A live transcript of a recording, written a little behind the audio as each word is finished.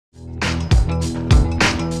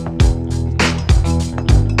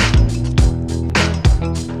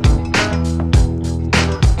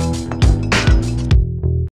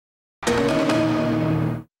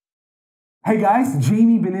Hey guys,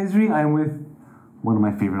 Jamie Benizri. I'm with one of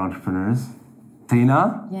my favorite entrepreneurs,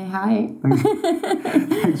 Taïna. Yeah, hi.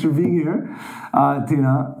 Thanks for being here.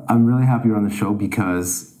 Taïna, I'm really happy you're on the show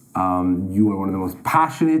because you are one of the most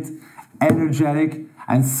passionate, energetic,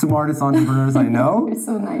 and smartest entrepreneurs I know. You're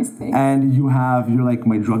so nice, thanks. And you're like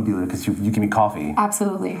my drug dealer because you give me coffee.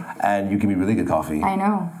 Absolutely. And you give me really good coffee. I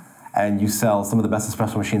know. And you sell some of the best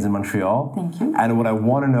espresso machines in Montreal. Thank you. And what I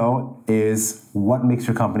want to know is what makes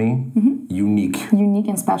your company unique? Unique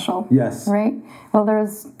and special. Yes. Right? Well,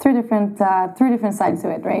 there's three different sides to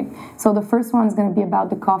it, right? So the first one is going to be about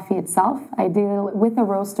the coffee itself. I deal with a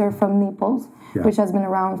roaster from Naples, which has been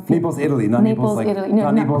around... Naples, Italy, not Naples, Italy.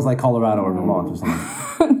 Not Naples like Colorado or Vermont or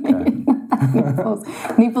something.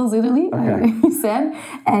 Naples, Italy, okay. You said.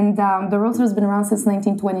 And the roaster has been around since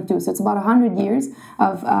 1922. So it's about 100 years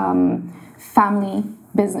of family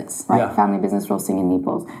business, right? Yeah. Family business roasting in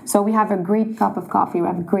Naples. So we have a great cup of coffee. We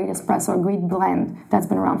have a great espresso, a great blend that's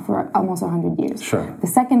been around for almost 100 years. Sure. The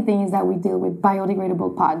second thing is that we deal with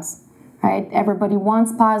biodegradable pods. Right? Everybody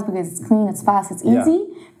wants pods because it's clean, it's fast, it's easy,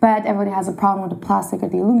 but everybody has a problem with the plastic or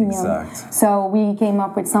the aluminum. Exact. So we came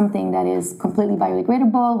up with something that is completely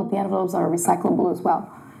biodegradable, with the envelopes that are recyclable as well.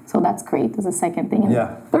 So that's great. That's the second thing. And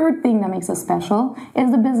the third thing that makes us special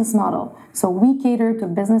is the business model. So we cater to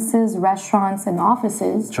businesses, restaurants, and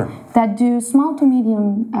offices that do small to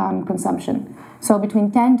medium consumption. So between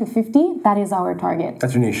 10 to 50, that is our target.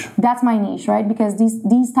 That's your niche. That's my niche, right? Because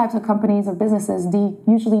these types of companies or businesses, they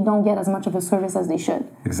usually don't get as much of a service as they should.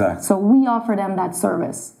 Exactly. So we offer them that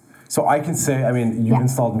service. So I can say, I mean, you've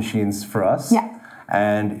installed machines for us. Yeah.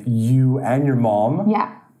 And you and your mom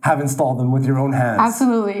have installed them with your own hands.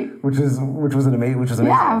 Absolutely. Which was amazing.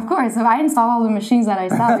 Yeah, of course. So I install all the machines that I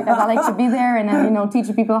sell because I like to be there and then teach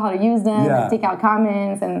people how to use them and take out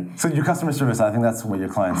comments and. So your customer service, I think that's what your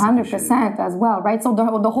clients. 100% as well, right? So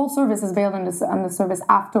the whole service is based on the service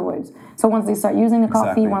afterwards. So once they start using the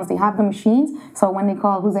coffee, once they have the machines, so when they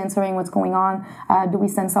call, who's answering, what's going on? Do we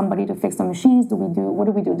send somebody to fix the machines? What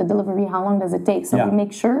do we do? The delivery, how long does it take? So we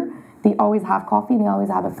make sure they always have coffee and they always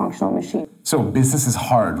have a functional machine. So business is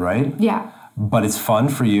hard, right? Yeah. But it's fun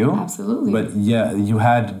for you. Absolutely. But yeah, you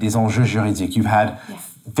had des enjeux juridiques. You've had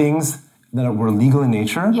things that were legal in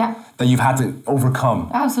nature that you've had to overcome.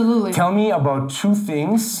 Absolutely. Tell me about two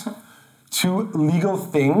legal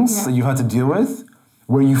things that you had to deal with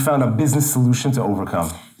where you found a business solution to overcome.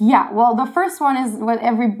 Yeah, well, the first one is what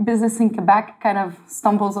every business in Quebec kind of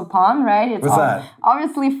stumbles upon, right? It's What's that?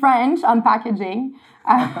 Obviously French on packaging.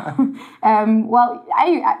 You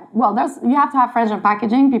have to have French on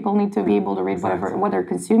packaging. People need to be able to read what they're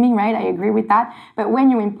consuming, right? I agree with that. But when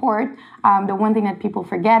you import, the one thing that people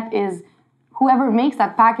forget is whoever makes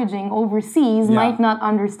that packaging overseas might not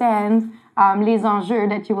understand les enjeux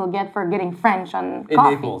that you will get for getting French on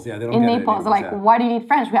coffee. In Naples, they don't get it in Naples. Why do you need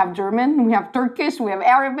French? We have German, we have Turkish, we have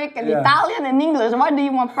Arabic and Italian and English. Why do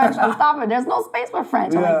you want French on top of it? There's no space for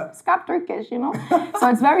French. I'm like, scrap Turkish, So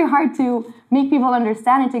it's very hard to make people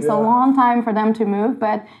understand. It takes a long time for them to move,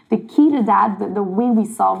 but the key to that, the way we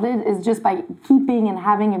solved it, is just by keeping and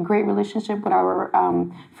having a great relationship with our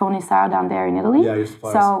fournisseurs down there in Italy. Yeah, your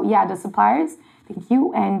suppliers. So, the suppliers. Thank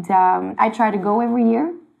you. And I try to go every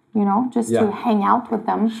year. Just to hang out with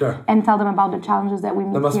them and tell them about the challenges that we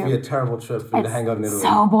meet here. That must be a terrible trip for you to hang out in Italy.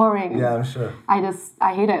 So boring. Yeah, I'm sure. I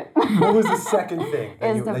hate it. What was the second thing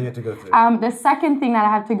that you had to go through? The second thing that I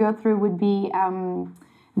had to go through would be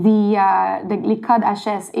the code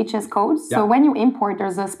HS codes. So when you import,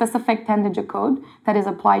 there's a specific 10-digit code that is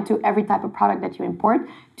applied to every type of product that you import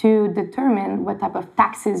to determine what type of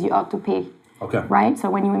taxes you ought to pay. Okay. Right? So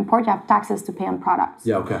when you import, you have taxes to pay on products.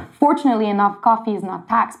 Yeah, okay. Fortunately enough, coffee is not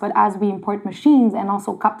taxed, but as we import machines and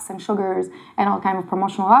also cups and sugars and all kinds of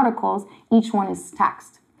promotional articles, each one is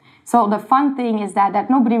taxed. So the fun thing is that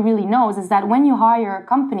nobody really knows is that when you hire a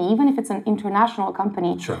company, even if it's an international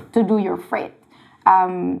company, to do your freight,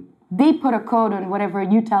 they put a code on whatever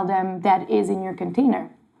you tell them that is in your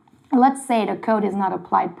container. Let's say the code is not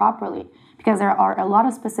applied properly because there are a lot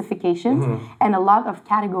of specifications and a lot of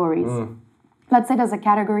categories. Let's say there's a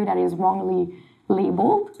category that is wrongly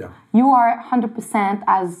labeled. You are 100%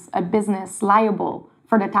 as a business liable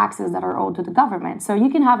for the taxes that are owed to the government. So you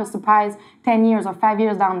can have a surprise 10 years or 5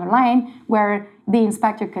 years down the line where they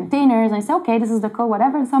inspect your containers and say, okay, this is the code,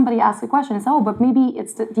 whatever, and somebody asks a question and say, oh, but maybe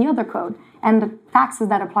it's the other code, and the taxes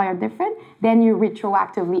that apply are different, then you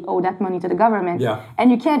retroactively owe that money to the government. And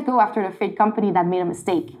you can't go after the fake company that made a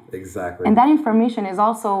mistake. Exactly. And that information is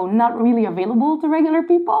also not really available to regular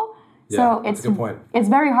people. So that's a good point. It's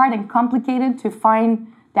very hard and complicated to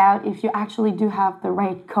find out if you actually do have the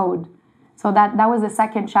right code. So that was the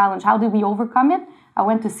second challenge. How did we overcome it? I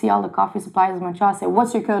went to see all the coffee suppliers in Montreal. I said,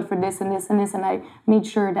 what's your code for this and this and this? And I made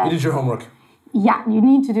sure that... You did your homework. Yeah, you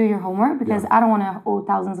need to do your homework because I don't want to owe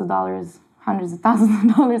thousands of dollars, hundreds of thousands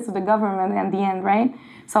of dollars to the government at the end, right?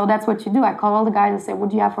 So that's what you do. I call all the guys and say, what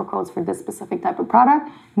do you have for codes for this specific type of product?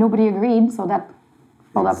 Nobody agreed, so that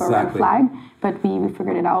pulled up a red flag. But we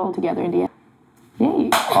figured it out all together in the end. Yay.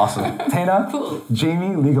 Awesome. Taïna,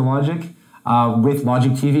 Jamie, Legal Logic, with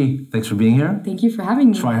Logik TV. Thanks for being here. Thank you for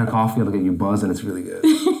having me. Try her coffee. It'll get you buzzed, and it's really good.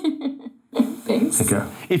 Thanks. Take care.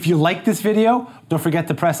 If you like this video, don't forget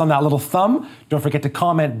to press on that little thumb. Don't forget to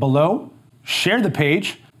comment below, share the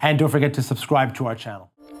page, and don't forget to subscribe to our channel.